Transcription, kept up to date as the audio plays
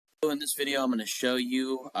So in this video, I'm going to show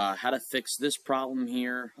you how to fix this problem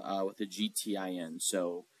here with the GTIN.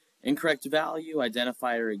 So incorrect value,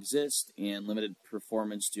 identifier exists, and limited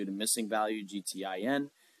performance due to missing value,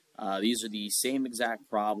 GTIN. These are the same exact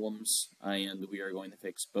problems, and we are going to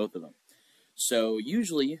fix both of them. So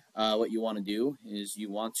usually what you want to do is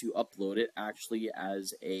you want to upload it actually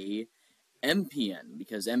as a MPN,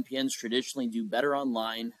 because MPNs traditionally do better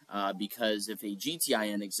online because if a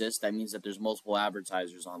GTIN exists, that means that there's multiple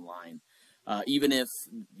advertisers online. Even if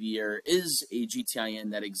there is a GTIN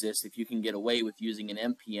that exists, if you can get away with using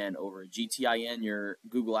an MPN over a GTIN, your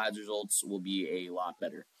Google Ads results will be a lot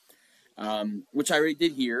better, which I already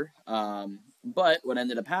did here. But what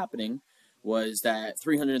ended up happening was that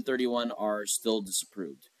 331 are still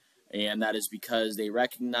disapproved, and that is because they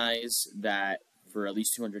recognize that for at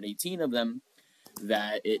least 218 of them,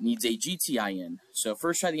 that it needs a GTIN. So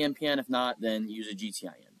first try the MPN, if not, then use a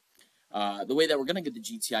GTIN. The way that we're going to get the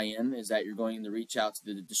GTIN is that you're going to reach out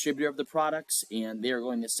to the distributor of the products, and they are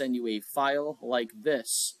going to send you a file like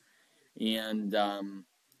this. And,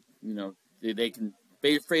 they can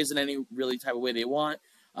phrase it any really type of way they want.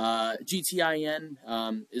 GTIN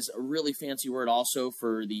is a really fancy word also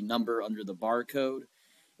for the number under the barcode.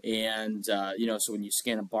 And, so when you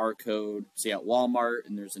scan a barcode, say at Walmart,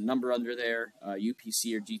 and there's a number under there,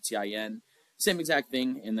 UPC or GTIN, same exact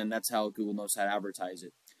thing, and then that's how Google knows how to advertise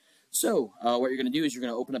it. So what you're going to do is you're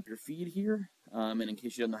going to open up your feed here, and in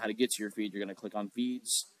case you don't know how to get to your feed, you're going to click on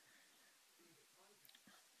Feeds.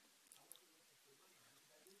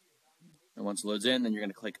 And once it loads in, then you're going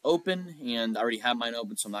to click Open, and I already have mine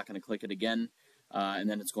open, so I'm not going to click it again. And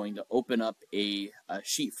then it's going to open up a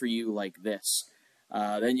sheet for you like this.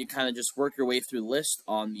 Then you kind of just work your way through the list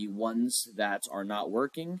on the ones that are not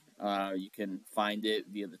working. You can find it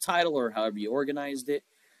via the title or however you organized it.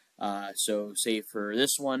 So say for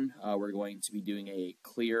this one, we're going to be doing a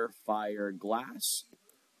clear fire glass.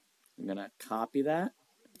 I'm going to copy that.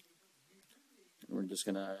 And we're just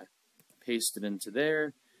going to paste it into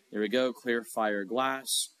there. There we go, clear fire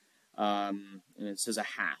glass. And it says a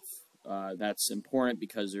half. That's important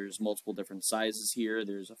because there's multiple different sizes here.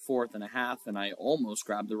 There's a fourth and a half, and I almost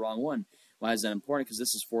grabbed the wrong one. Why is that important? Because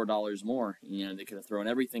this is $4 more, and they could have thrown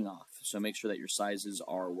everything off. So make sure that your sizes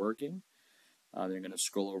are working. They're going to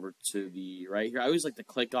scroll over to the right here. I always like to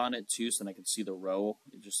click on it too so then I can see the row.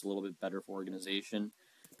 It's just a little bit better for organization.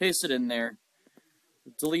 Paste it in there.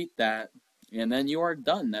 Delete that. And then you are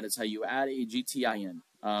done. That is how you add a GTIN.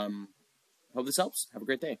 Hope this helps. Have a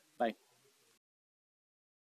great day. Bye.